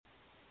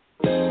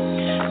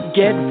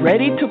Get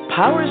ready to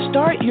power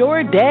start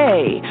your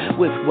day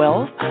with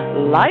wealth,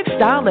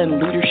 lifestyle,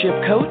 and leadership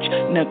coach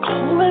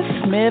Nicola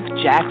Smith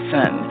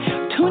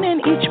Jackson. Tune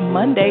in each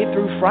Monday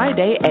through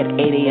Friday at 8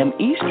 a.m.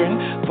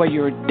 Eastern for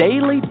your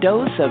daily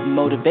dose of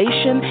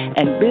motivation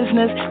and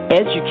business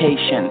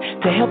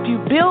education to help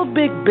you build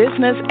big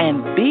business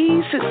and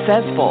be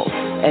successful.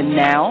 And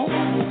now,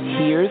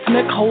 here's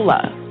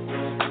Nicola.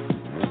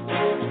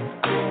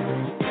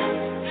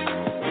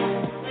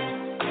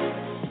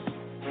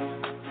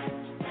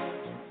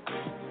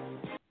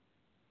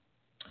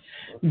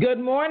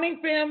 Good morning,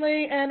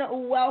 family, and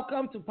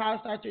welcome to Power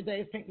Start Your Day.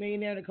 It's Pink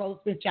Millionaire Nicola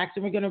Smith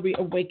Jackson. We're going to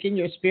reawaken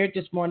your spirit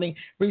this morning,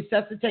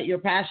 resuscitate your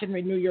passion,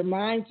 renew your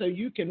mind so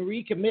you can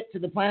recommit to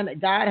the plan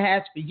that God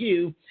has for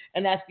you,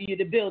 and that's for you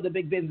to build a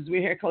big business.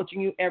 We're here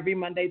coaching you every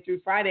Monday through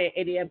Friday at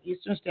 8 a.m.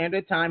 Eastern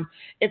Standard Time.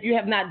 If you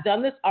have not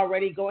done this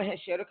already, go ahead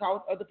and share the call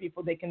with other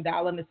people. They can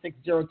dial in to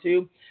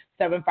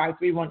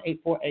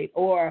 602-753-1848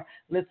 or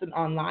listen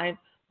online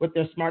with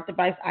their smart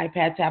device,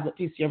 iPad, tablet,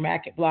 PC, or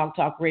Mac at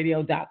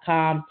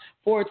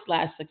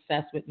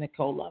blogtalkradio.com/success with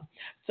Nicola.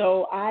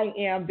 So I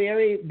am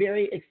very,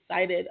 very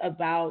excited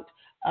about,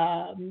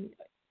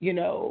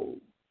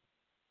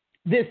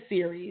 this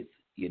series,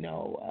 being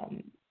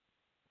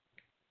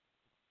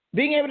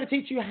able to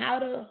teach you how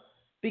to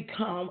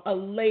become a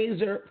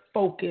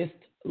laser-focused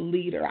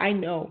leader. I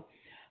know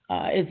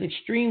it's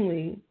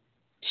extremely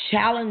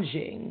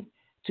challenging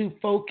to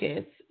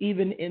focus,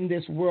 even in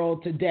this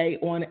world today,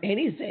 on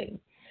anything.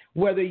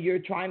 Whether you're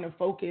trying to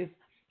focus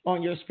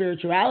on your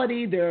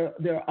spirituality, there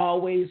are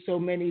always so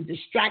many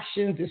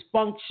distractions,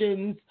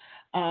 dysfunctions,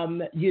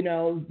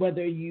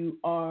 whether you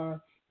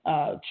are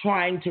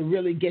trying to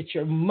really get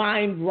your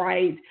mind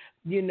right,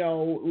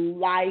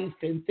 life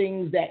and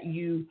things that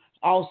you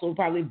also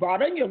probably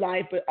brought in your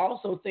life, but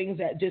also things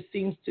that just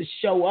seems to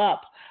show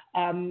up,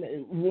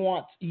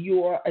 want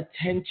your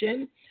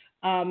attention.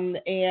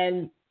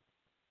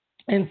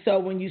 And so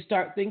when you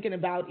start thinking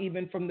about,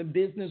 even from the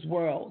business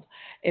world,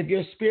 if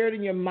your spirit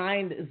and your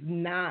mind is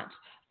not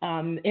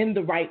in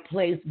the right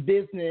place,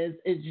 business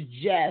is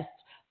just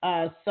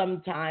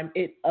sometimes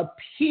it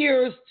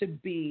appears to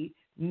be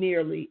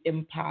nearly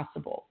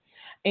impossible.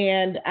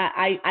 And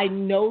I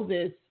know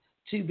this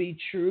to be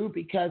true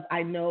because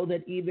I know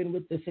that even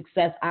with the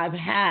success I've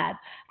had,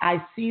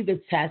 I see the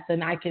tests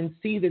and I can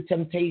see the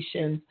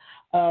temptations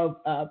of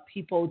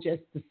people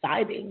just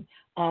deciding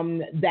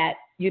that,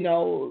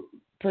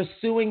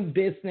 pursuing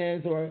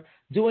business or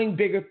doing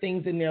bigger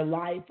things in their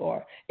life,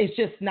 or it's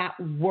just not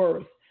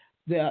worth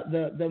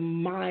the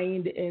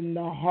mind and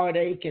the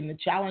heartache and the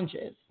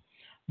challenges.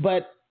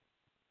 But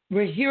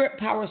we're here at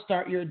Power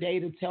Start Your Day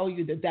to tell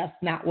you that that's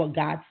not what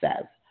God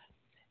says.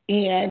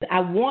 And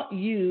I want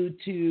you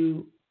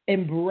to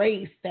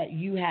embrace that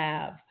you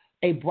have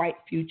a bright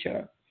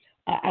future.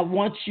 I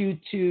want you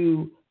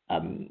to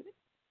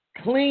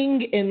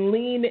cling and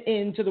lean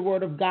into the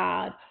Word of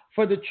God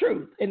for the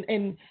truth.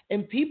 And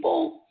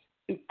people,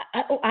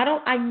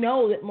 I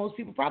know that most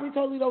people probably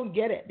totally don't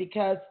get it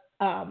because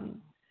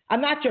I'm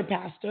not your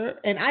pastor,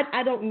 and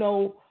I don't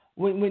know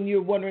when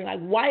you're wondering,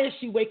 like, why is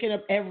she waking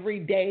up every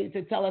day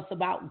to tell us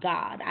about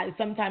God?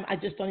 Sometimes I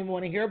just don't even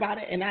want to hear about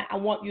it, and I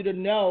want you to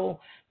know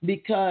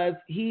because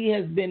He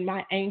has been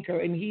my anchor,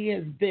 and He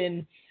has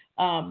been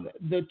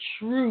the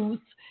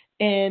truth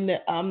in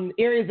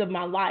areas of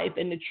my life,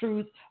 and the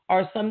truth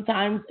are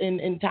sometimes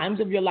in times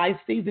of your life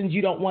seasons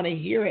you don't want to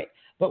hear it,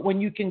 but when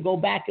you can go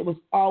back, it was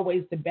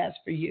always the best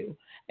for you.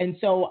 And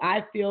so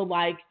I feel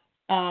like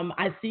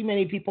I see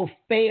many people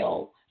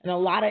fail in a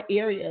lot of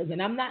areas,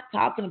 and I'm not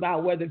talking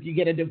about whether if you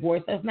get a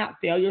divorce, that's not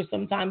failure.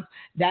 Sometimes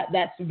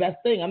that's the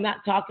best thing. I'm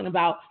not talking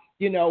about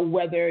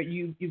whether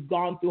you've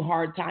gone through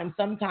hard times.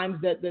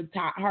 Sometimes the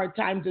hard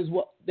times is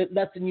what the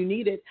lesson you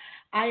needed.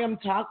 I am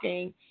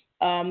talking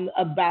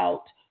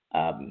about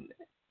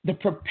the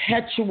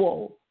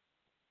perpetual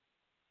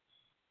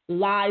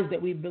lies that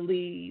we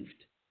believed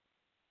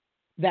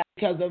that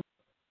because of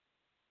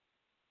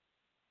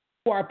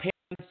who our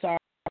parents are,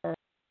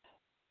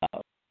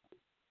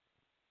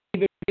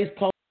 even race,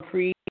 color,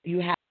 creed,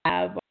 you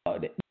have,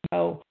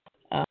 or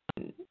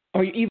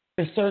even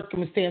the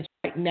circumstance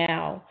right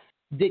now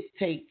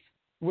dictates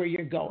where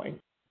you're going.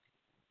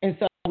 And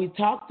so we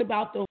talked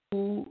about the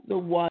who, the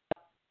what,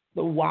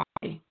 the why.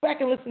 Go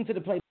back and listen to the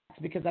playbacks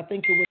because I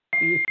think it will be.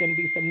 It's going to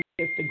be some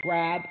nuggets to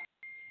grab.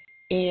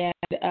 And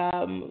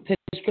to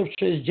the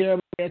scriptures,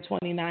 Jeremiah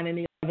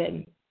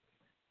 29:11.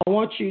 I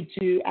want you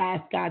to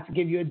ask God to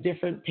give you a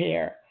different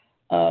pair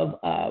of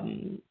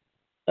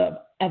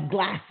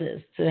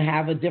glasses to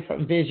have a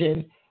different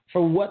vision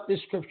for what the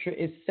scripture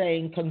is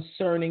saying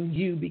concerning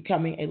you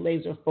becoming a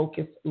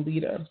laser-focused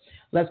leader.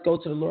 Let's go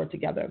to the Lord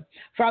together.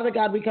 Father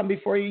God, we come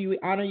before you. We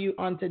honor you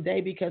on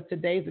today because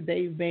today is the day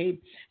you've made,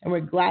 and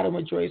we're glad and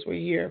rejoice we're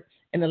here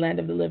in the land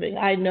of the living.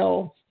 I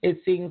know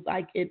it seems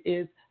like it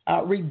is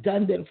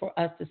redundant for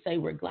us to say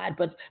we're glad.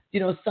 But,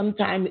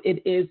 sometimes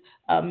it is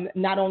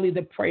not only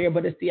the prayer,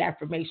 but it's the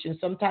affirmation.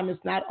 Sometimes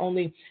it's not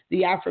only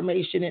the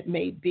affirmation, it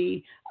may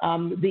be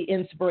the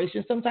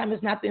inspiration. Sometimes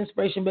it's not the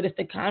inspiration, but it's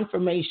the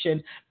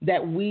confirmation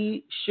that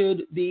we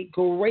should be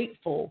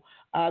grateful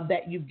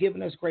that you've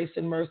given us grace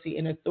and mercy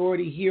and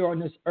authority here on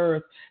this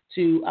earth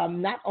to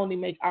not only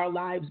make our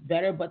lives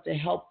better, but to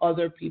help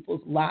other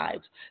people's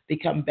lives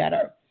become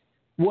better.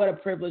 What a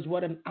privilege,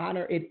 what an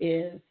honor it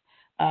is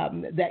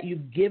that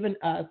you've given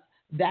us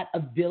that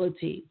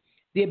ability,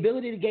 the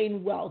ability to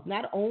gain wealth,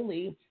 not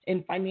only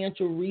in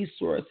financial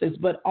resources,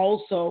 but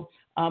also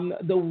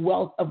the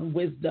wealth of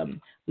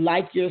wisdom,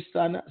 like your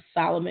son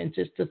Solomon.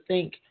 Just to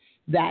think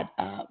that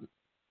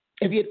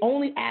if he had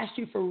only asked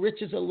you for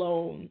riches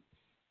alone,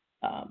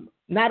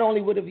 not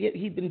only would have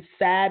he been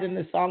sad in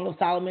the Song of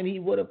Solomon, he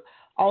would have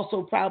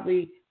also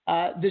probably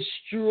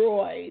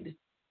destroyed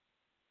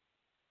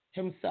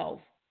himself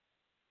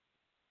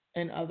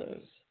and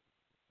others.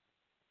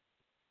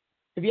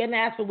 If he hadn't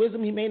asked for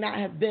wisdom, he may not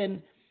have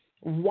been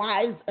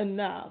wise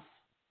enough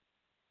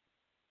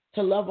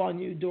to love on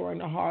you during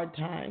the hard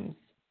times.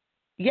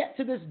 Yet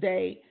to this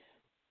day,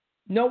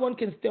 no one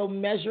can still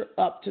measure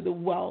up to the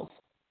wealth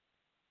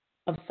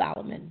of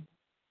Solomon.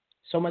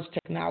 So much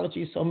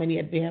technology, so many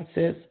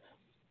advances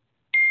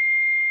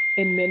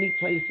in many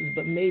places,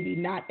 but maybe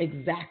not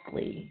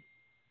exactly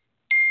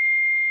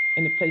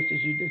in the places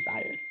you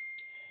desired.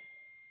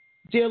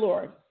 Dear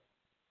Lord,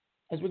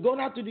 as we're going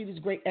out to do these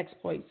great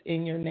exploits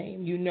in your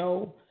name, you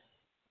know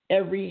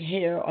every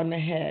hair on the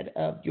head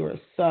of your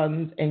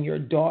sons and your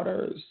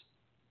daughters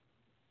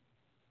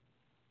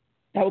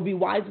that will be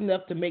wise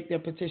enough to make their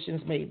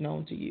petitions made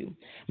known to you.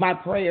 My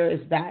prayer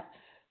is that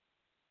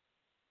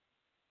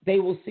they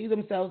will see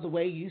themselves the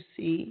way you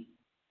see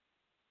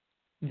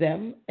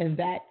them, and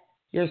that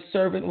your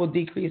servant will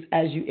decrease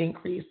as you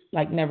increase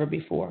like never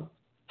before.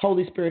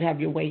 Holy Spirit, have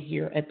your way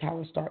here at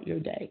Power Start Your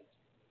Day.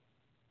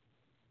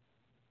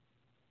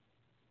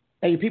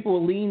 That your people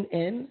will lean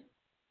in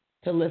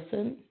to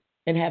listen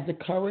and have the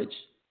courage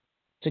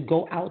to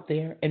go out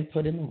there and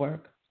put in the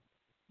work.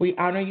 We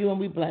honor you and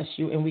we bless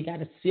you, and we got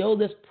to seal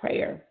this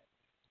prayer,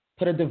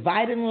 put a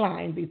dividing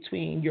line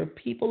between your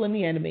people and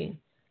the enemy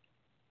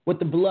with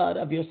the blood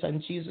of your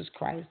son, Jesus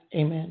Christ.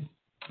 Amen.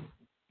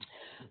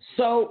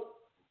 So,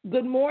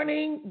 good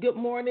morning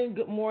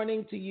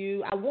to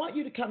you. I want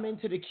you to come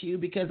into the queue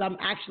because I'm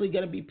actually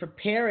going to be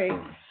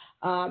preparing.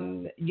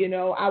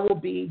 I will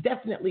be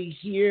definitely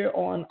here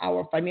on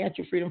our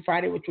Financial Freedom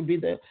Friday, which will be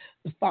the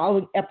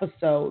following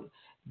episode.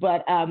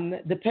 But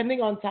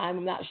depending on time,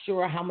 I'm not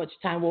sure how much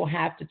time we'll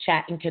have to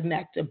chat and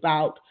connect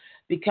about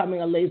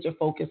becoming a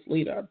laser-focused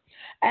leader.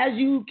 As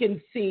you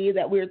can see,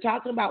 that we're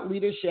talking about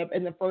leadership,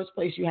 and the first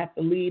place you have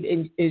to lead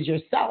is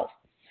yourself.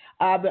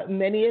 But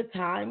many a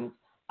times,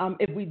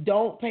 if we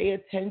don't pay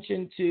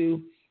attention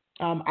to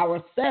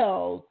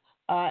ourselves,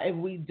 if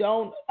we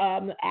don't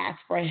ask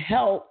for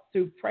help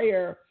through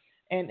prayer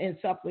and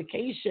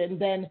supplication,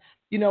 then,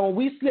 when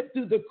we slip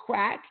through the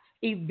crack,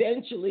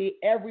 eventually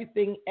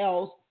everything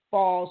else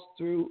falls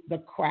through the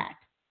crack.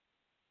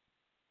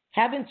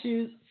 Haven't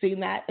you seen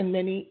that in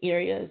many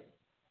areas?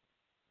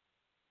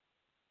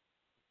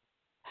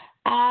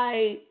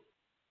 I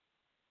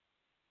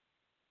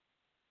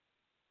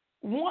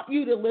want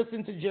you to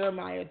listen to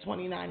Jeremiah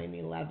 29 and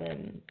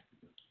 11.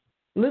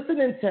 Listen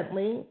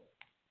intently,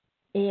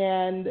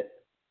 and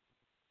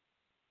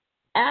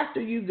after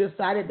you've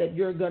decided that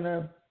you're going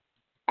to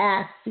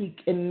ask,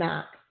 seek, and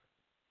knock,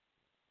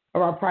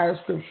 or our prior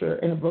scripture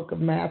in the book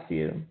of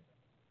Matthew,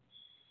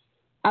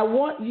 I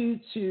want you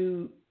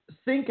to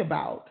think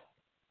about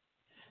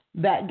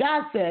that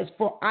God says,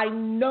 "For I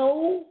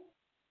know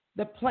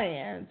the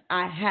plans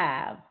I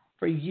have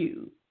for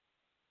you,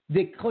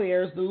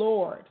 declares the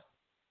Lord.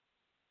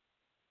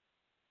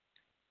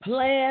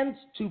 Plans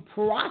to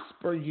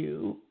prosper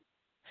you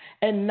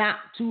and not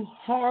to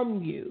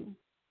harm you.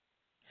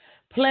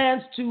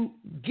 Plans to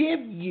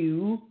give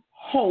you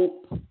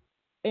hope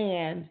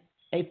and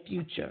a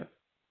future."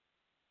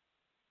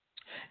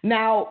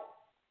 Now,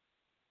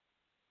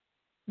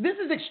 this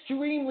is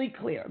extremely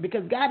clear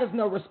because God is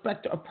no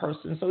respecter of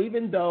persons. So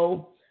even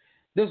though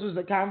this was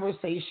a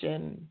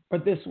conversation, or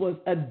this was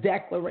a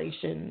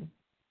declaration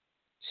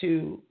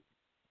to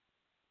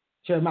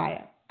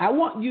Jeremiah, I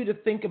want you to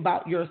think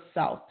about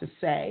yourself to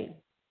say,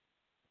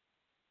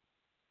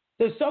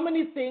 there's so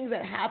many things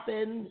that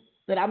happen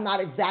that I'm not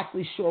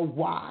exactly sure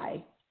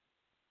why.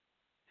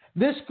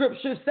 This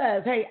scripture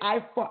says, hey,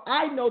 for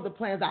I know the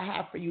plans I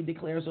have for you,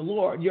 declares the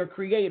Lord, your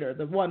creator,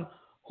 the one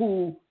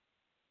who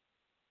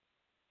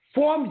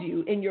formed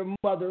you in your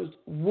mother's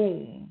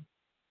womb.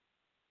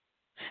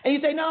 And you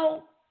say,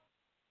 no.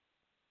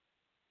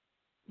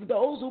 For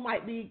those who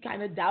might be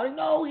kind of doubting,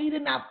 no, he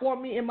did not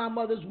form me in my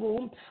mother's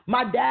womb.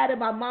 My dad and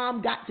my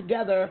mom got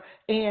together,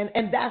 and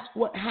that's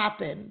what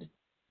happened.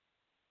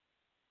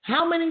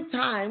 How many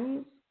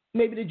times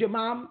maybe did your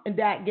mom and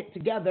dad get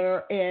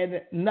together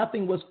and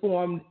nothing was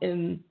formed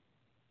in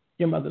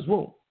your mother's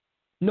womb?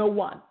 No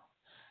one.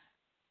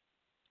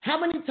 How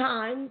many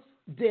times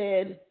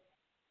did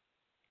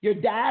your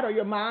dad or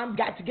your mom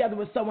got together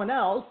with someone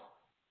else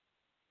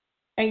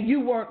and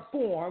you weren't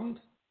formed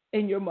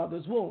in your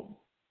mother's womb.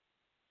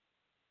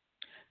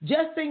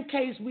 Just in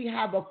case we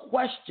have a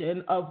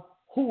question of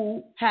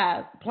who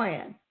has a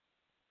plan.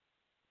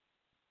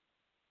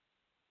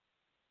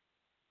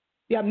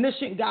 The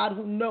omniscient God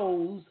who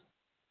knows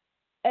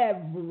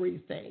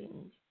everything.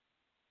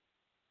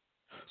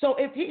 So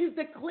if he's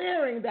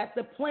declaring that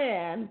the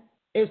plan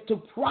is to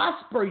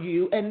prosper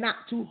you and not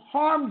to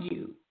harm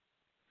you,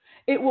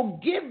 it will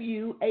give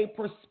you a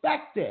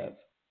perspective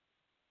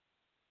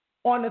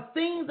on the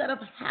things that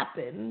have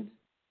happened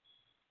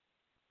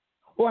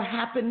or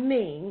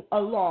happening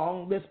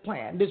along this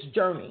plan, this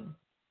journey.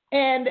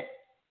 And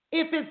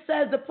if it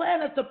says the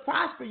plan is to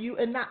prosper you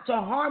and not to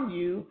harm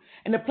you,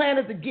 and the plan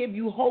is to give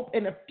you hope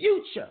in the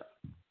future,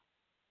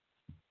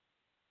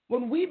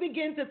 when we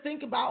begin to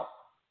think about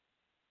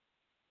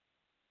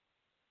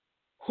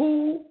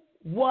who,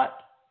 what,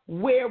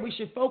 where we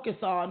should focus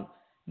on,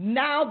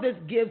 now this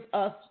gives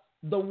us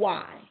the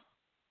why.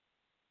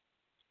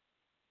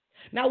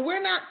 Now,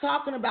 we're not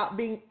talking about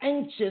being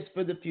anxious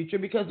for the future,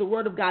 because the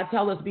Word of God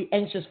tells us to be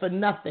anxious for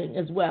nothing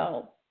as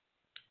well,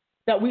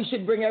 that we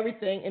should bring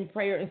everything in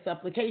prayer and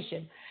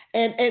supplication.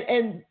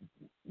 And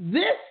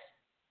this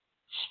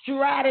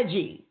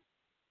strategy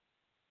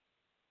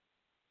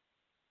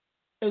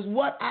is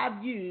what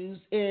I've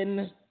used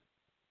in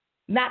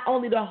not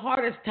only the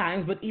hardest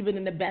times, but even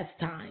in the best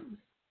times.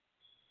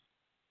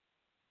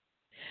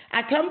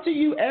 I come to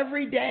you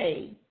every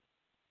day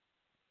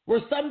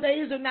where some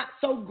days are not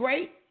so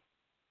great,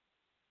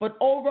 but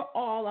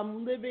overall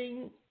I'm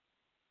living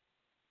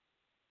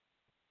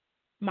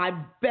my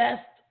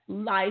best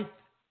life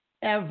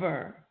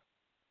ever.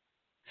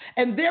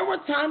 And there were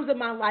times in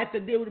my life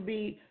that there would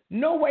be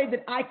no way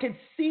that I could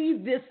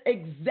see this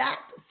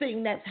exact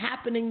thing that's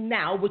happening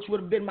now, which would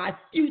have been my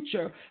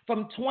future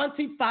from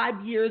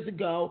 25 years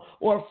ago,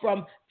 or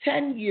from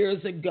 10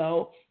 years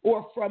ago,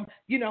 or from,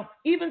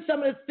 even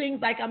some of the things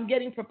like I'm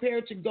getting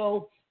prepared to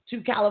go to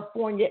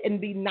California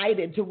and be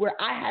knighted, to where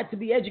I had to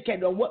be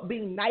educated on what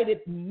being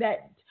knighted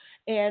meant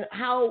and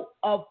how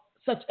of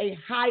such a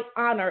high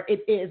honor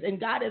it is. And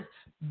God has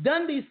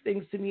done these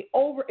things to me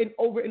over and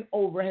over and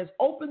over, has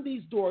opened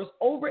these doors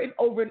over and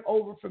over and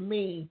over for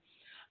me.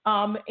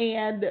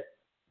 And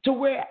to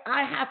where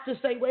I have to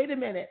say, wait a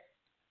minute.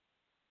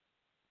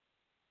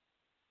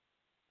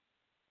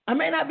 I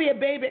may not be a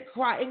babe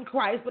in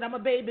Christ, but I'm a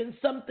babe in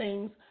some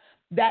things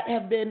that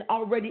have been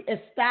already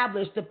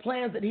established, the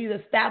plans that he's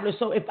established.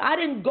 So if I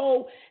didn't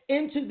go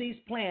into these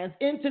plans,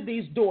 into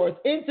these doors,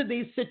 into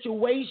these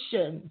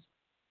situations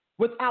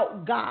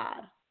without God,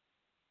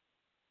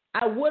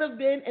 I would have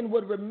been and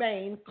would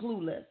remain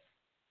clueless.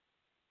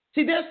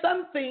 See, there's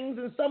some things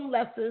and some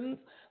lessons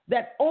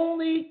that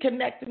only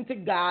connecting to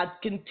God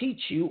can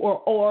teach you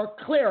or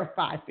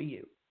clarify for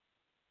you.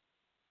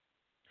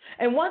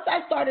 And once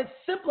I started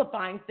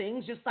simplifying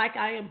things, just like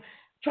I am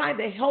trying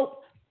to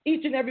help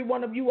each and every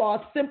one of you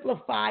all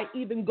simplify,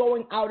 even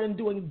going out and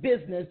doing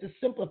business, to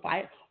simplify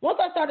it. Once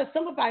I started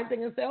simplifying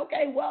things and say,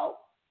 okay, well,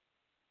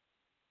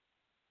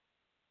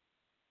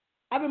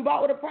 I've been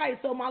bought with a price,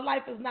 so my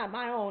life is not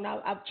my own.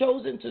 I've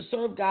chosen to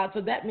serve God,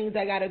 so that means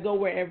I got to go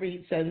wherever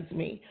he sends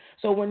me.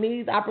 So when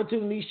these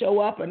opportunities show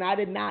up and I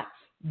did not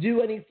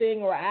do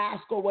anything or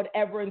ask or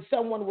whatever, and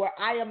someone where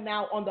I am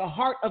now on the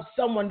heart of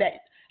someone that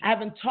I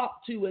haven't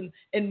talked to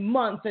in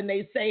months, and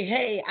they say,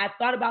 hey, I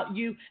thought about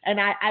you, and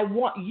I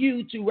want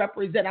you to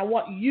represent. I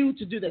want you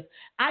to do this.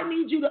 I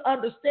need you to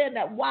understand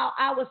that while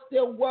I was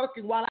still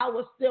working, while I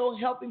was still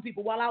helping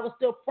people, while I was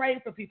still praying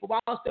for people, while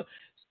I was still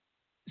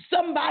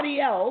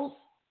somebody else,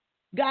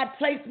 God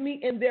placed me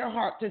in their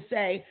heart to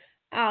say,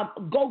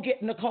 go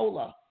get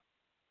Nicola.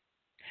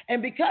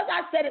 And because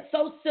I said it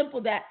so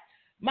simple that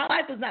my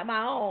life is not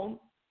my own,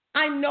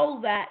 I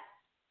know that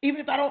even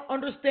if I don't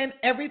understand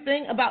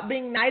everything about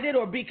being knighted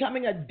or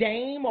becoming a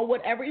dame or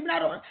whatever,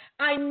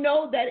 I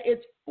know that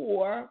it's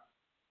for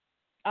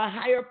a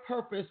higher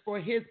purpose for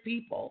his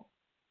people.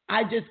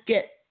 I just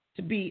get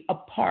to be a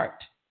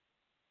part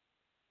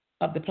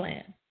of the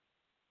plan.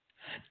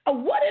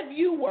 What if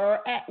you were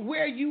at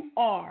where you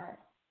are?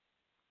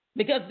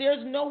 Because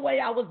there's no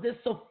way I was this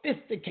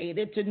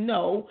sophisticated to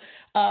know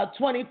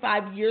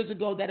 25 years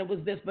ago that it was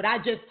this, but I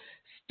just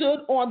stood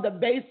on the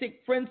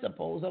basic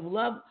principles of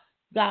love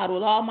God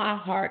with all my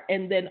heart,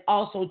 and then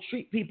also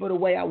treat people the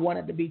way I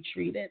wanted to be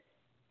treated.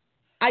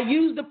 I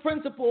use the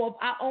principle of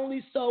I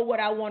only sow what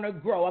I want to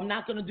grow. I'm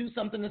not going to do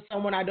something to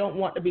someone I don't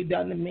want to be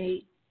done to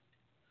me.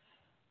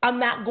 I'm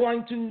not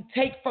going to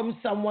take from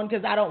someone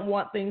because I don't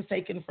want things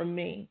taken from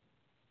me.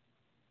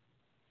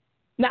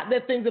 Not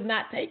that things have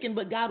not taken,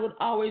 but God would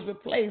always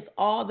replace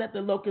all that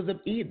the locusts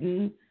have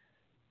eaten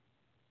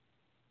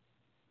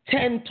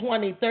 10,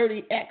 20,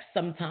 30x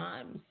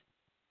sometimes.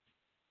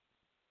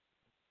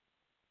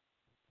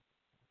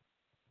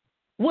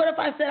 What if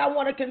I said I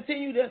want to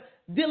continue to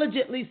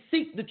diligently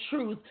seek the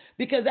truth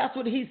because that's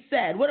what he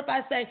said? What if I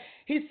say,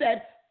 he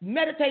said,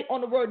 meditate on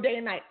the word day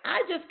and night?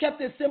 I just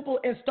kept it simple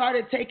and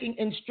started taking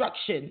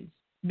instructions,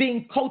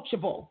 being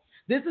coachable.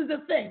 This is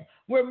the thing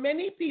where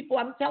many people,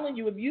 I'm telling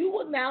you, if you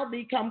will now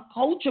become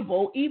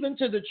coachable even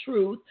to the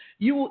truth,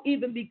 you will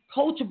even be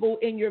coachable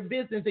in your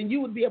business, and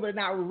you would be able to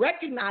now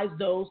recognize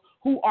those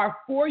who are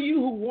for you,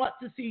 who want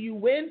to see you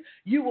win.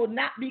 You will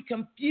not be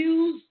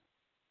confused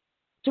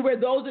to where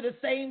those are the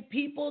same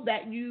people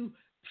that you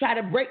try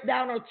to break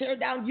down or tear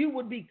down. You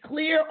would be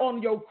clear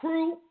on your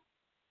crew,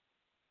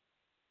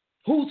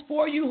 who's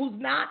for you,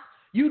 who's not.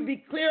 You'd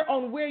be clear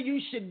on where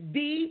you should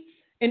be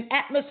in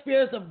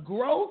atmospheres of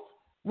growth,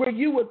 where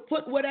you would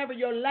put whatever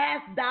your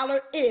last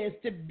dollar is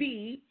to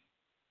be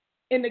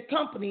in the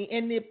company,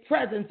 in the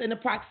presence, in the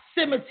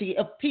proximity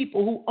of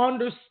people who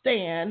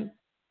understand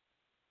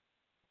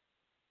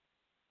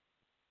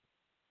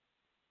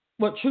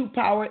what true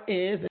power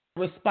is and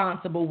are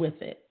responsible with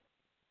it.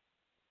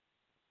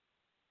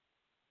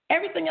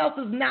 Everything else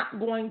is not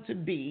going to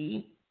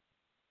be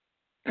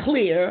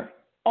clear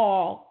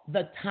all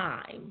the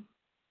time,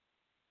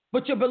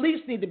 but your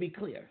beliefs need to be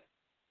clear.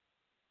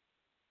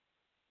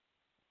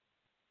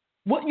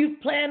 What you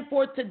plan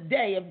for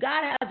today, if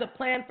God has a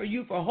plan for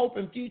you for hope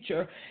and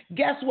future,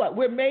 guess what?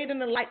 We're made in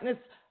the likeness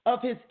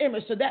of his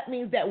image. So that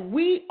means that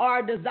we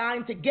are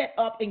designed to get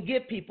up and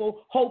give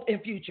people hope and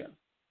future.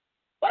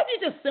 What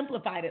if you just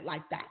simplified it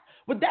like that?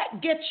 Would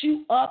that get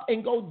you up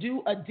and go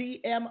do a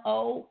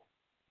DMO?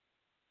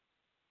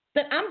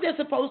 That I'm just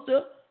supposed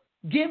to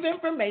give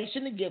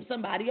information to give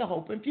somebody a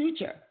hope and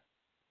future.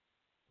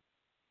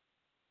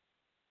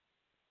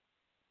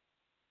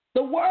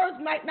 The words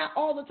might not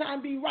all the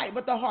time be right,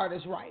 but the heart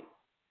is right.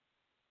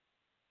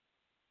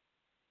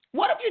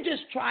 What if you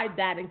just tried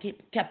that and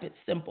kept it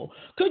simple?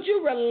 Could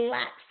you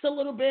relax a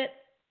little bit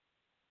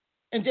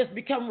and just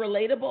become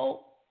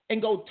relatable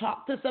and go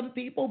talk to some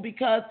people?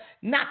 Because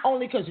not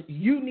only because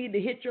you need to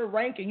hit your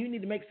rank and you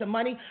need to make some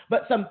money,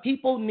 but some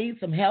people need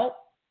some help.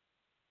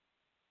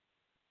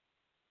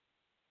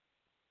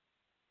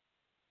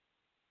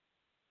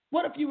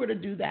 What if you were to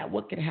do that?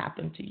 What could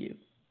happen to you?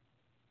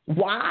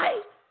 Why?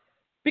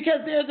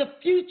 Because there's a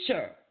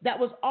future that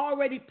was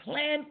already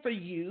planned for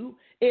you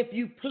if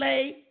you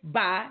play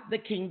by the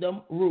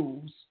kingdom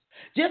rules.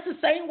 Just the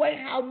same way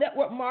how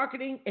network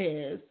marketing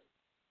is.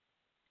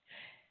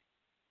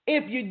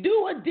 If you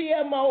do a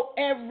DMO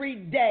every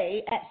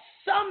day, at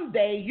some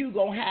day you're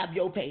going to have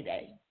your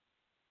payday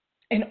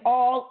in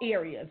all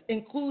areas,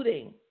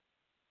 including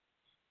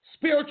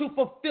spiritual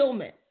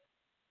fulfillment.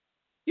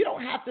 You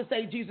don't have to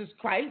say Jesus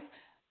Christ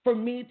for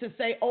me to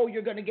say, oh,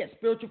 you're going to get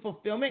spiritual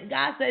fulfillment.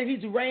 God said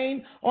he's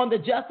reigned on the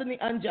just and the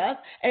unjust.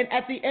 And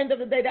at the end of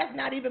the day, that's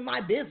not even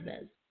my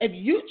business. If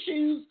you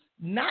choose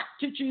not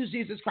to choose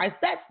Jesus Christ,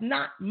 that's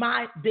not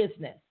my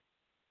business.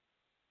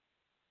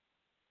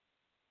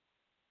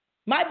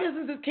 My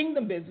business is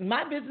kingdom business.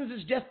 My business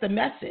is just the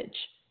message.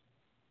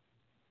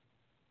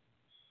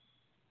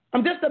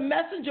 I'm just a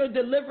messenger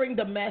delivering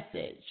the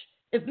message.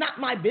 It's not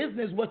my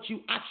business what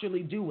you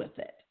actually do with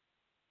it.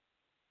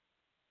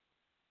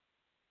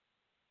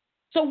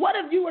 So what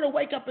if you were to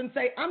wake up and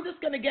say, I'm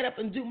just going to get up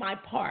and do my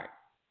part.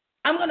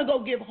 I'm going to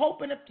go give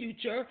hope in the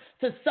future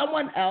to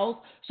someone else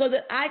so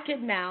that I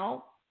can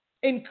now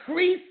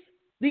increase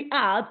the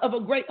odds of a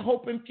great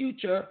hope and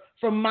future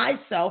for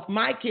myself,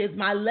 my kids,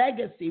 my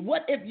legacy.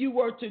 What if you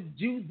were to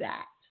do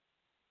that?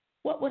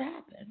 What would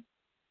happen?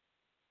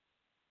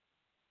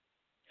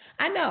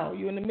 I know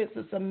you're in the midst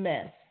of some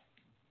mess.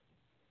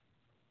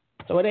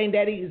 So it ain't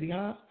that easy,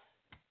 huh?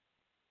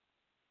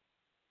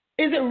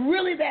 Is it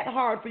really that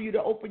hard for you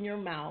to open your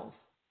mouth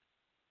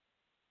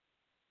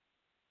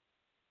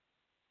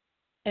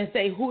and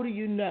say, who do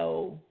you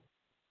know?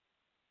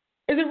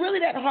 Is it really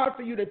that hard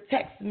for you to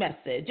text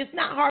message? It's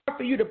not hard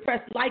for you to press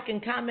like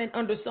and comment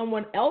under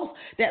someone else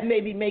that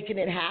may be making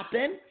it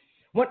happen.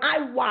 When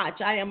I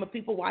watch, I am a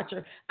people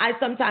watcher, I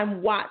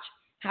sometimes watch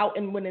how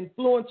and when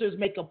influencers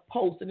make a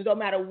post, and it don't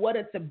matter what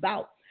it's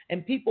about,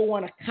 and people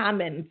want to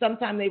comment, and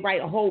sometimes they write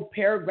a whole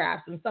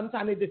paragraph, and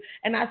sometimes they do.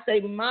 And I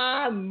say,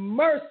 my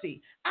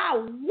mercy, I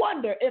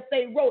wonder if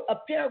they wrote a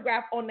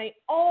paragraph on their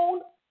own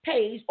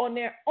page, on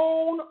their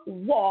own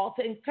wall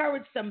to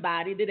encourage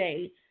somebody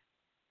today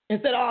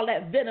instead of all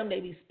that venom they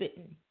be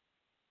spitting.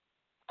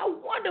 I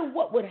wonder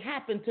what would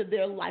happen to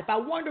their life. I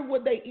wonder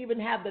would they even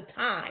have the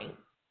time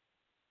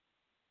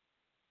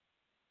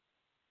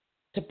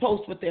to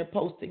post what they're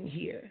posting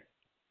here.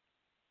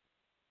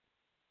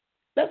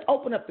 Let's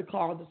open up the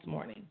call this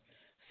morning.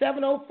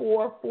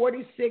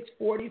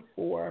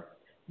 704-4644.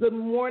 Good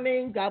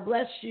morning. God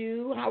bless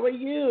you. How are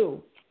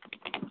you?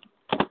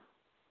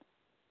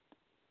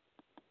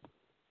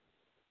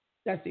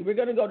 Let's see. We're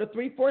going to go to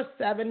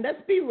 347.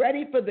 Let's be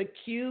ready for the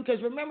queue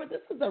because remember,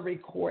 this is a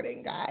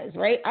recording, guys,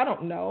 right? I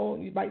don't know.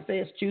 You might say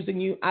it's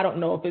choosing you. I don't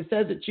know if it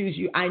says it choose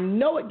you. I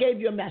know it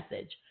gave you a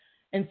message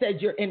and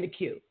said you're in the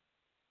queue.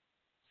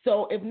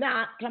 So if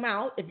not, come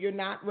out if you're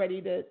not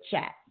ready to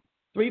chat.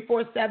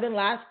 347,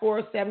 last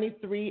 4,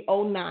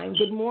 7309.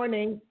 Good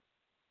morning.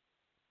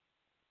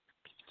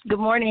 Good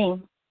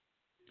morning.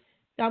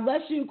 God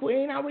bless you,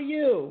 Queen. How are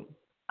you?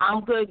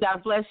 I'm good.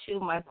 God bless you,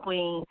 my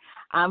queen.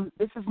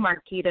 This is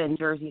Marquita in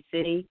Jersey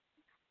City.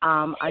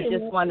 I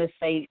just want to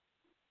say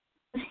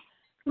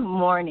Good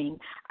morning.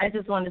 I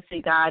just want to say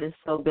God is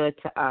so good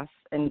to us,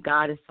 and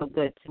God is so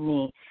good to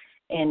me.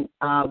 And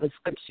the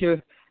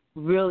scripture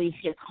really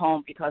hits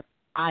home because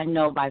I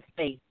know by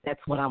faith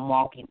that's what I'm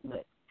walking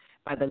with,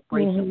 by the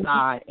grace of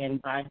God,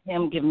 and by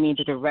Him giving me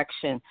the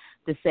direction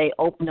to say,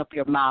 open up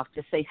your mouth,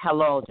 to say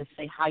hello, to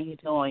say, how you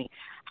doing?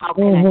 How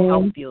can I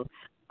help you?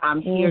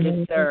 I'm here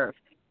to serve.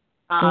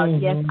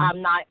 Yes,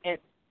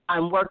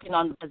 I'm working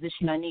on the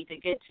position I need to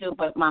get to,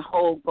 but my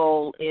whole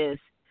goal is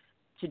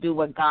to do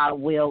what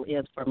God's will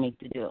is for me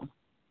to do.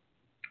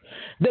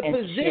 The and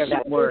position share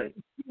that word.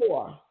 is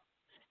secure.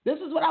 This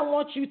is what I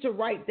want you to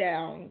write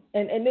down,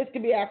 and this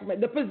can be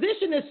affirmation. The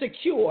position is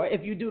secure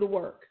if you do the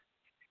work.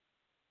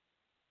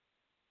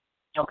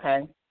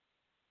 Okay.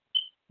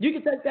 You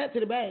can take that to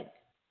the bank.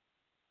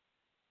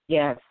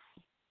 Yes.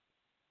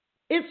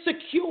 It's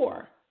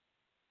secure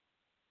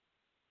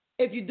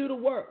if you do the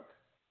work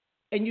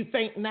and you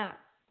faint not.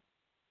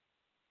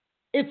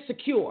 It's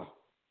secure.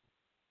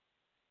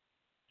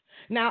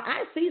 Now,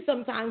 I see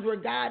sometimes where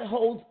God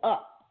holds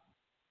up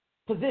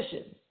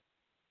positions.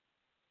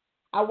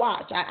 I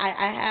watch.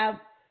 I have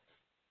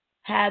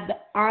had the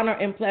honor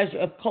and pleasure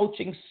of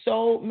coaching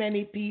so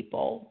many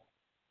people,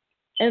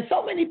 and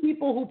so many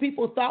people who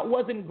people thought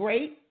wasn't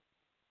great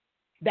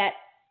that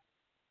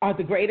are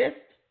the greatest,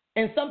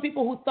 and some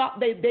people who thought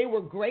they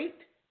were great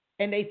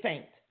and they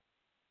faint.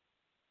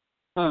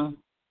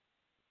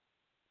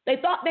 They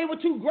thought they were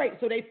too great,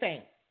 so they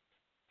faint.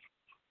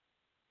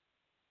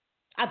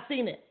 I've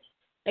seen it.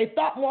 They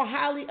thought more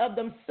highly of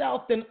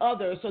themselves than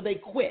others, so they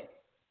quit.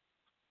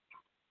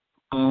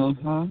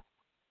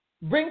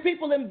 Bring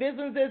people in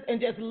businesses and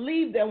just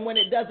leave them when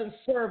it doesn't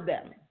serve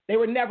them. They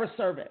were never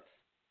servants.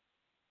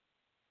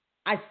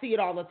 I see it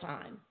all the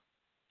time.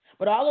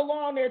 But all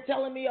along they're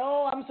telling me,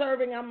 oh, I'm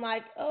serving. I'm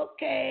like,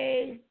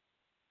 okay.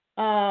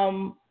 I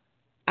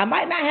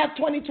might not have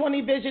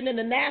 20/20 vision in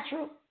the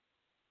natural,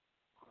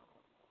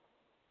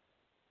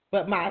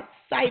 but my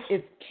sight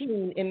is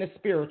keen in the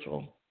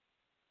spiritual.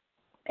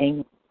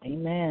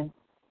 Amen.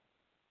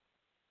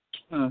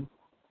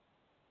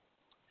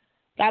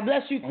 God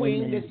bless you,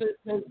 Queen. Amen.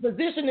 The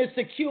position is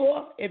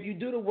secure if you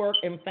do the work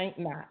and faint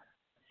not.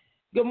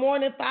 Good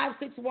morning,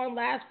 561,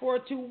 last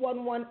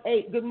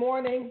 42118. Good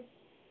morning.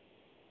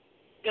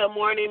 Good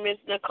morning, Miss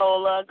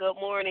Nicola. Good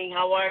morning.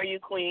 How are you,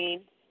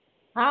 Queen?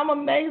 I'm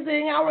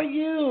amazing. How are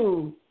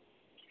you?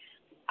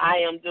 I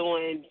am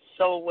doing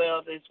so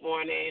well this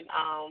morning.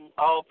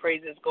 All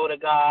praises go to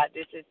God.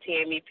 This is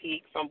Tammy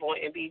Peak from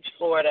Boynton Beach,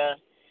 Florida.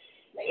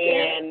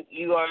 And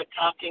you are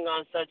talking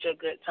on such a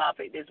good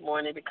topic this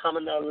morning,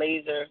 becoming a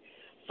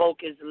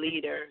laser-focused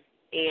leader.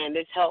 And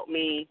this helped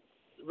me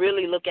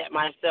really look at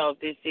myself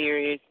this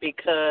series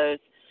because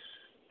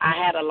I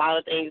had a lot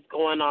of things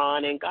going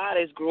on, and God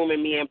is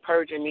grooming me and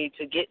purging me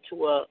to get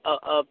to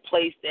a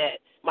place that,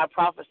 my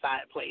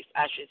prophesied place,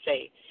 I should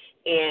say.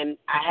 And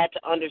I had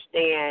to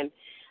understand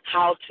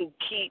how to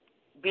keep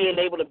being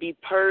able to be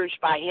purged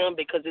by Him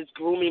because it's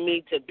grooming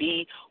me to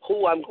be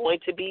who I'm going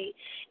to be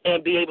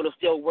and be able to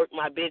still work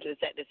my business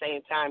at the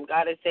same time.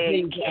 God is saying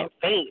you can't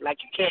faint, like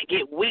you can't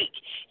get weak.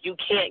 You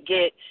can't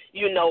get,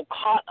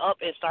 caught up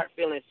and start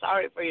feeling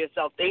sorry for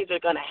yourself. Things are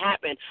going to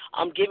happen.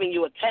 I'm giving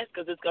you a test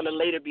because it's going to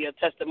later be a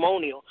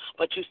testimonial,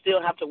 but you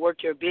still have to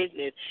work your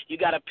business. You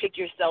got to pick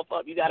yourself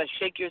up. You got to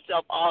shake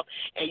yourself off,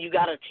 and you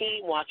got a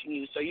team watching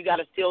you. So you got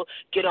to still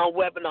get on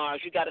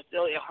webinars. You got to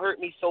still, it hurt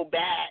me so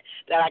bad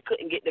that I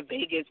couldn't get to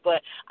Vegas,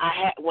 but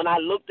when I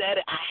looked at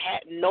it, I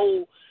had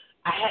no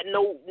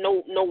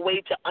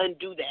way to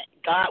undo that.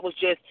 God was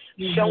just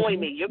showing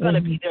me, you're going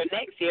to be there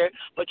next year,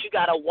 but you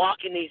got to walk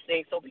in these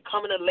things. So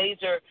becoming a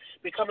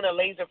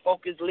laser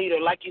focused leader,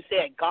 like you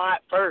said, God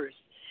first.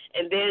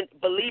 And then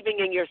believing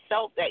in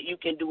yourself that you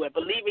can do it,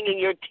 believing in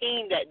your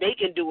team that they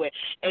can do it,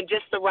 and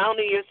just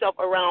surrounding yourself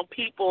around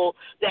people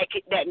that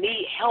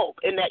need help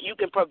and that you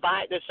can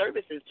provide the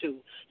services to.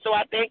 So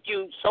I thank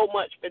you so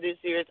much for this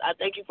series. I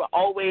thank you for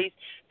always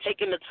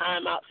taking the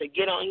time out to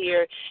get on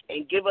here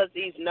and give us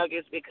these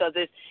nuggets because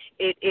it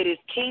is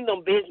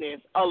kingdom business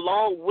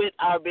along with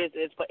our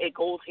business, but it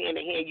goes hand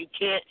in hand. You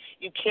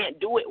can't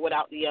do it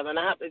without the other. And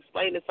I have to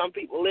explain to some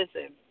people,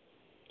 listen,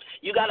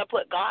 you got to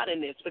put God in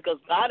this because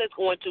God is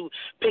going to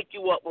pick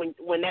you up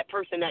when that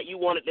person that you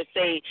wanted to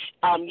say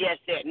yes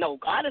said no.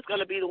 God is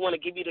going to be the one to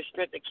give you the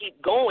strength to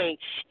keep going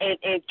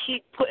and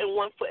keep putting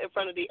one foot in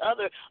front of the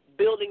other,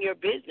 building your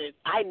business.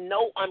 I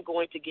know I'm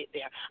going to get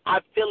there.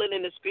 I feel it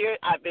in the spirit.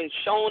 I've been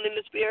shown in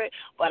the spirit,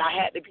 but I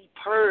had to be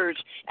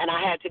purged, and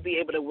I had to be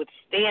able to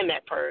withstand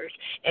that purge.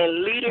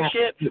 And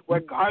leadership,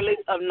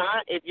 regardless of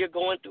not if you're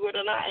going through it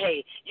or not,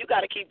 hey, you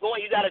got to keep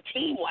going. You got a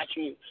team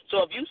watching you.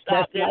 So if you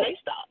stop, then they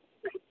stop.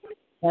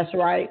 That's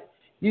right.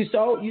 You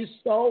so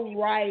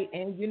right.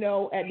 And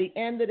at the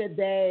end of the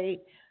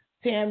day,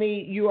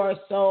 Tammy, you are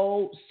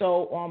so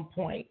on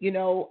point.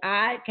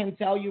 I can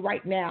tell you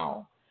right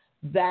now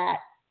that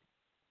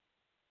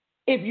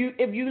If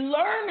you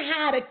learn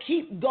how to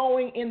keep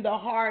going in the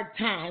hard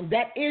time,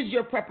 that is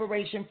your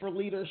preparation for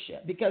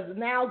leadership, because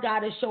now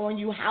God is showing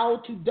you how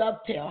to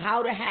dovetail,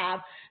 how to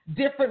have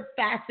different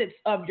facets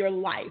of your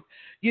life,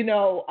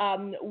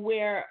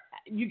 where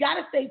you got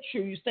to stay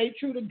true. You stay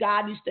true to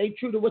God. You stay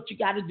true to what you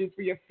got to do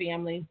for your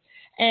family.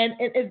 And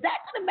is that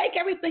going to make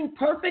everything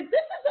perfect? This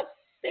is a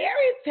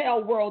fairy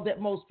tale world that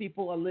most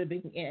people are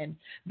living in.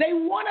 They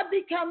want to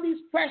become these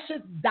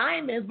precious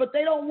diamonds, but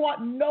they don't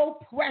want no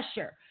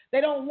pressure. They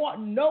don't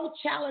want no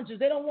challenges.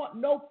 They don't want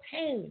no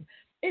pain.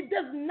 It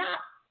does not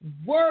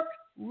work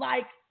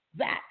like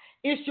that.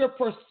 It's your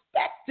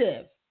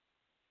perspective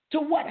to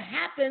what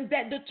happens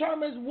that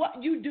determines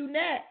what you do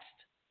next.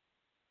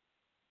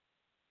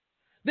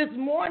 This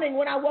morning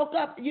when I woke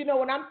up,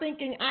 when I'm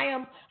thinking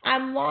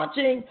I'm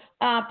launching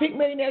Pink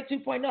Millionaire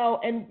 2.0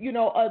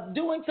 and,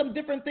 doing some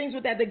different things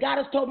with that God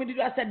has told me to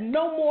do. I said,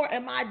 no more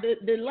am I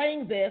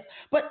delaying this,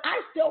 but I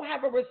still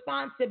have a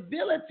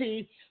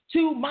responsibility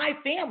to my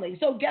family.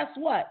 So guess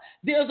what?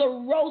 There's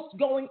a roast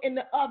going in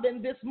the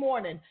oven this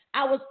morning.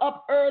 I was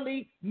up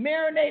early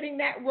marinating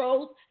that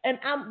roast, and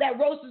that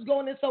roast is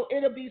going in, so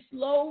it'll be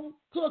slow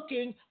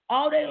cooking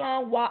all day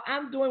long while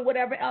I'm doing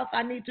whatever else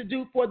I need to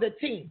do for the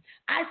team.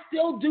 I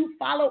still do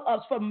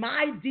follow-ups for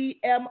my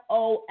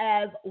DMO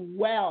as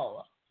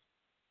well.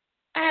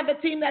 I have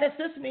a team that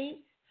assists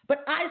me,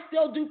 but I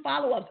still do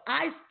follow-ups.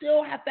 I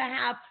still have to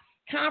have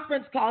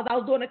conference calls. I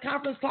was doing a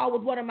conference call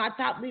with one of my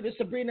top leaders,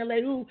 Sabrina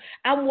Leroux.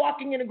 I'm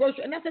walking in the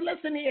grocery, and I said,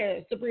 listen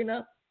here,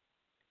 Sabrina.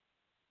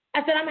 I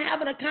said, I'm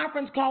having a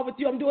conference call with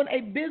you. I'm doing a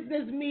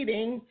business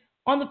meeting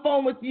on the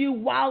phone with you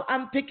while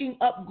I'm picking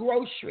up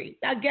groceries.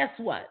 Now, guess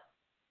what?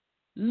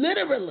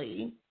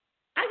 Literally,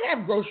 I can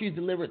have groceries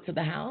delivered to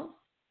the house.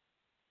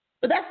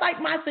 But that's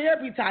like my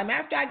therapy time.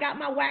 After I got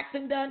my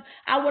waxing done,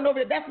 I went over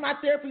there. That's my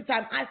therapy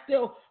time.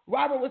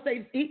 Robert would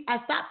say, I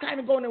stopped kind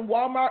of going in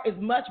Walmart as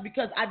much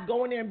because I'd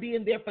go in there and be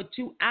in there for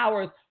 2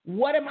 hours.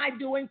 What am I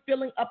doing?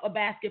 Filling up a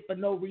basket for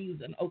no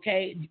reason,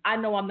 okay? I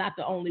know I'm not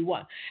the only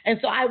one. And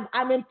so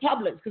I'm in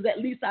Publix because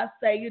at least I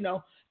say,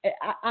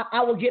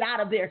 I will get out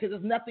of there because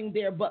there's nothing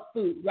there but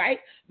food, right?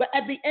 But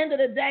at the end of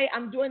the day,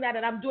 I'm doing that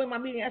and I'm doing my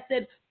meeting. I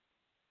said,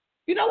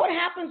 you know what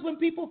happens when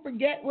people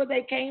forget where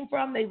they came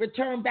from? They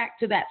return back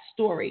to that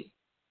story.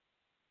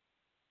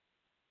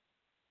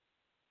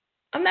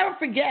 I'll never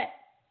forget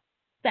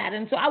that.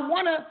 And so I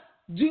want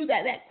to do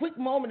that quick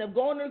moment of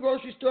going to the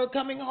grocery store,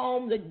 coming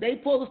home, they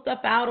pull the stuff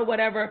out or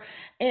whatever.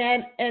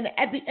 And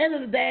at the end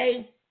of the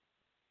day,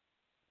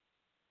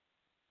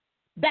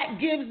 that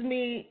gives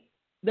me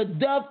the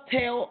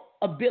dovetail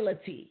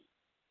ability.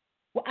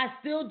 Well, I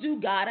still do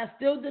God. I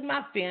still did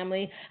my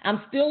family.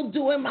 I'm still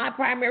doing my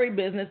primary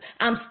business.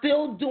 I'm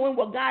still doing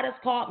what God has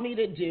called me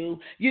to do,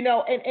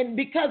 and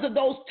because of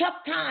those tough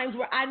times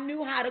where I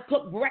knew how to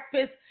cook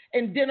breakfast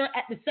and dinner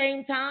at the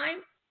same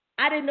time,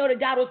 I didn't know that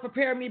God was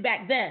preparing me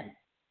back then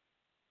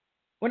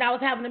when I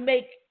was having to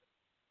make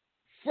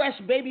fresh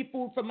baby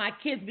food for my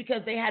kids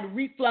because they had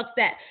reflux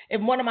that if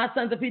one of my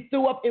sons, if he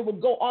threw up, it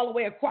would go all the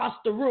way across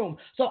the room.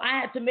 So I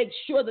had to make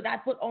sure that I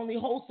put only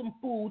wholesome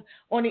food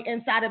on the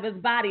inside of his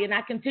body. And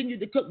I continued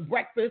to cook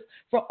breakfast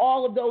for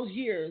all of those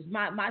years.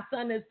 My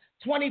son is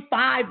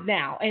 25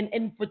 now.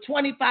 And for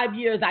 25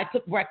 years, I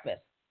cooked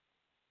breakfast.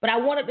 But I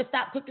wanted to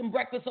stop cooking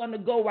breakfast on the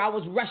go where I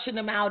was rushing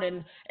them out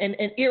and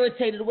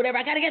irritated or whatever.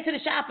 I got to get to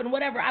the shop and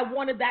whatever. I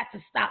wanted that to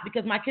stop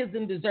because my kids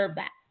didn't deserve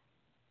that.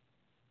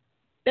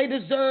 They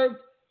deserved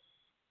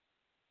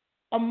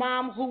a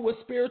mom who was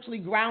spiritually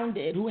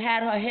grounded, who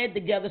had her head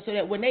together so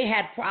that when they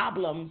had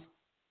problems,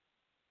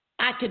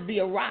 I could be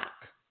a rock.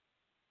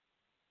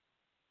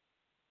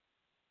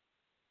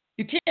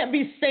 You can't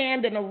be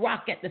sand and a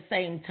rock at the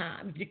same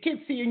time. If your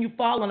kids see you and you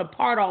falling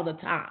apart all the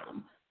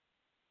time,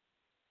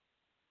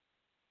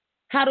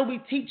 how do we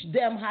teach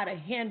them how to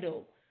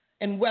handle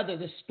and weather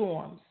the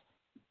storms?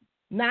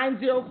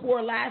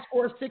 904, last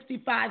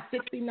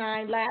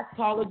 46569, last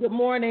caller, good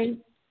morning.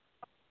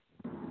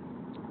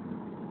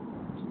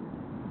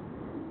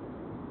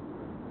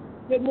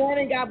 Good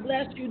morning. God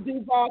bless you,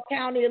 Duval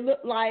County. It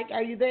looked like.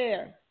 Are you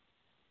there?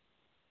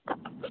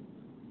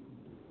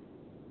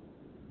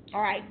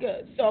 All right,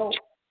 good. So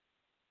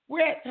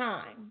we're at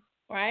time,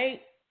 right?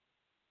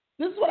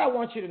 This is what I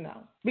want you to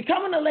know.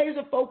 Becoming a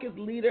laser-focused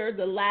leader,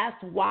 the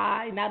last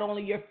why, not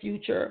only your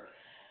future,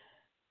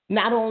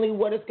 not only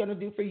what it's going to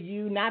do for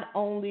you, not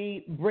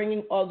only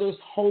bringing others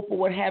hope or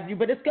what have you,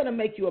 but it's going to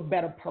make you a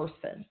better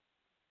person.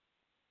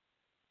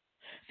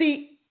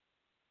 See,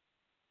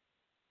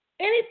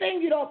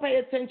 anything you don't pay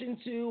attention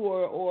to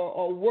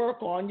or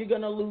work on, you're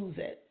going to lose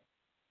it.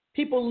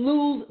 People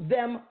lose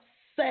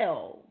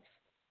themselves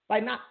by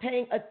not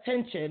paying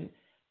attention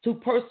to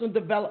personal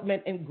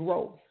development and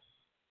growth.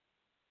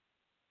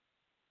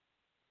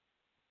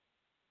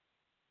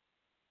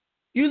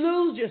 You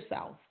lose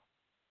yourself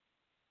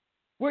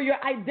where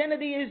your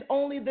identity is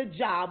only the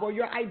job, or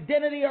your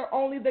identity are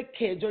only the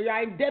kids, or your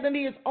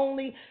identity is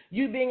only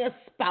you being a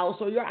spouse,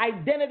 or your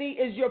identity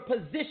is your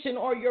position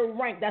or your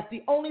rank. That's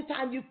the only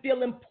time you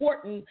feel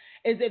important,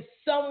 is if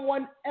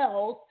someone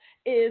else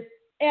is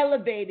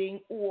elevating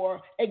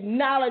or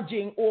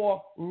acknowledging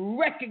or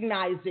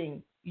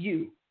recognizing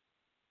you.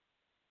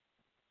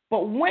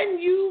 But when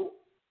you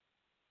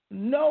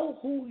know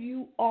who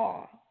you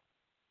are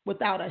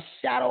without a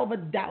shadow of a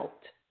doubt,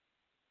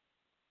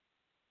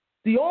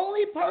 the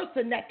only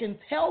person that can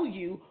tell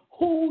you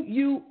who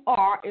you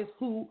are is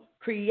who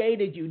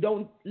created you.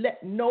 Don't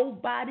let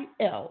nobody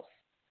else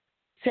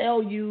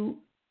tell you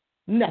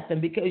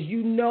nothing, because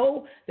you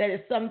know that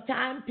it's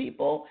sometimes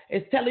people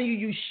is telling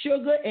you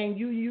sugar and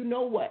you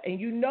know what, and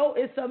you know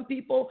it's some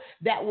people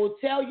that will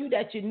tell you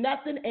that you're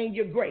nothing and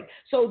you're great.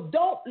 So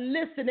don't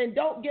listen and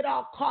don't get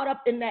all caught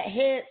up in that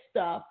head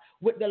stuff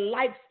with the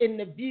likes and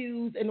the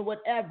views and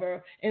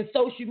whatever in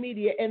social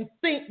media and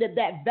think that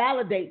that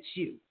validates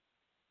you.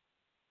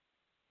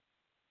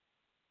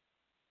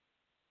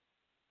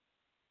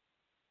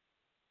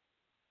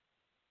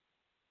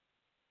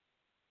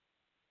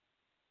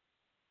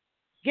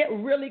 Get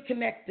really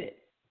connected.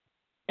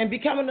 And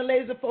becoming a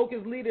laser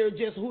focused leader is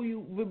just who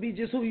you will be,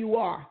 just who you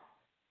are.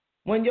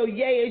 When your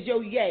yay is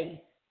your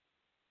yay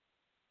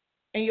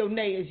and your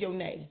nay is your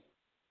nay.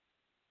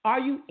 Are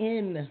you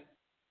in?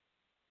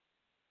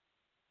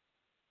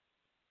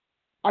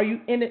 Are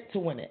you in it to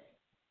win it?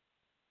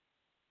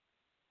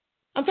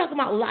 I'm talking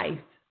about life.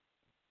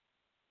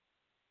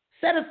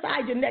 Set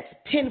aside your next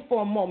pen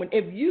for a moment.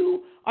 If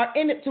you are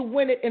in it to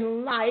win it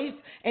in life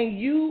and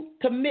you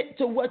commit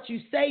to what you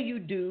say you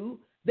do,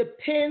 the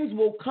pens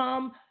will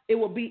come. It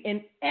will be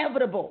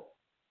inevitable.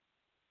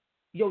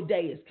 Your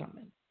day is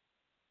coming.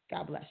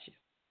 God bless you.